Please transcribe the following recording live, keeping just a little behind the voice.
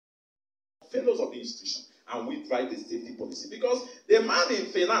fellows of the institution, and we drive the safety policy. Because the man in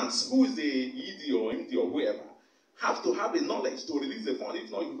finance, who is the ED or MD or whoever, have to have the knowledge to release the fund.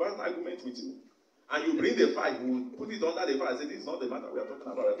 If not, you have an argument with you. And you bring the file, you put it under the file and say, this is not the matter we are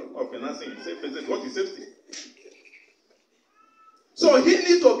talking about. We are talking about financing. What is safety? So he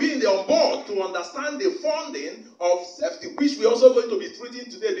needs to be in the on board to understand the funding of safety, which we're also going to be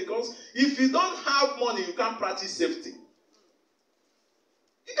treating today, because if you don't have money, you can't practice safety.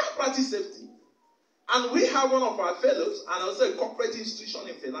 You can't practice safety. And we have one of our fellows, and also a corporate institution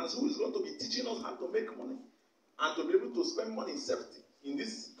in finance, who is going to be teaching us how to make money and to be able to spend money in safety in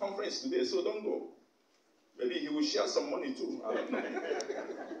this conference today. So don't go. Maybe he will share some money too. I don't know.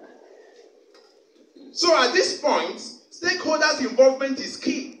 So at this point, stakeholders' involvement is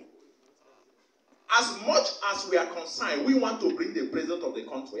key. As much as we are concerned, we want to bring the president of the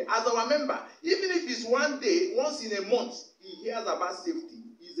country as our member. Even if it's one day, once in a month, he hears about safety,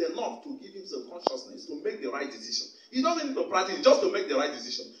 is enough to give him some consciousness to make the right decision. He doesn't need to practice just to make the right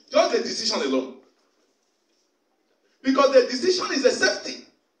decision. Just the decision alone. Because the decision is a safety.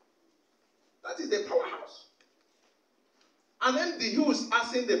 That is the powerhouse. And then the use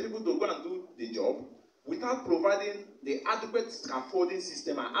asking the people to go and do the job without providing the adequate scaffolding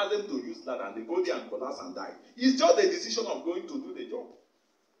system and ask them to use that, and they go there and collapse and die. It's just the decision of going to do the job.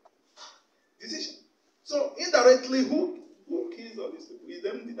 Decision. So indirectly, who kills all these people? Is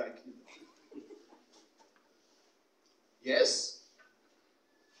them did I kill? Yes.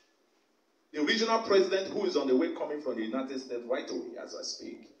 The regional president, who is on the way coming from the United States right away as I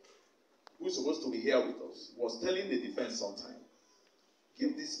speak, who is supposed to be here with us, was telling the defense sometime,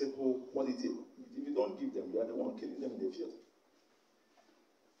 give these people quality. If you don't give them, you are the one killing them in the field.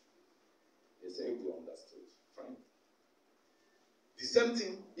 They say we understood. Fine. The same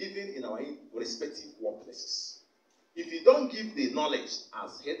thing even in our respective workplaces. If you don't give the knowledge,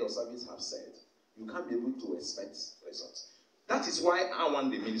 as head of service have said, you can't be able to expect results. That is why I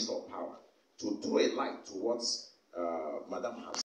want the Minister of Power to throw a light towards Madam House.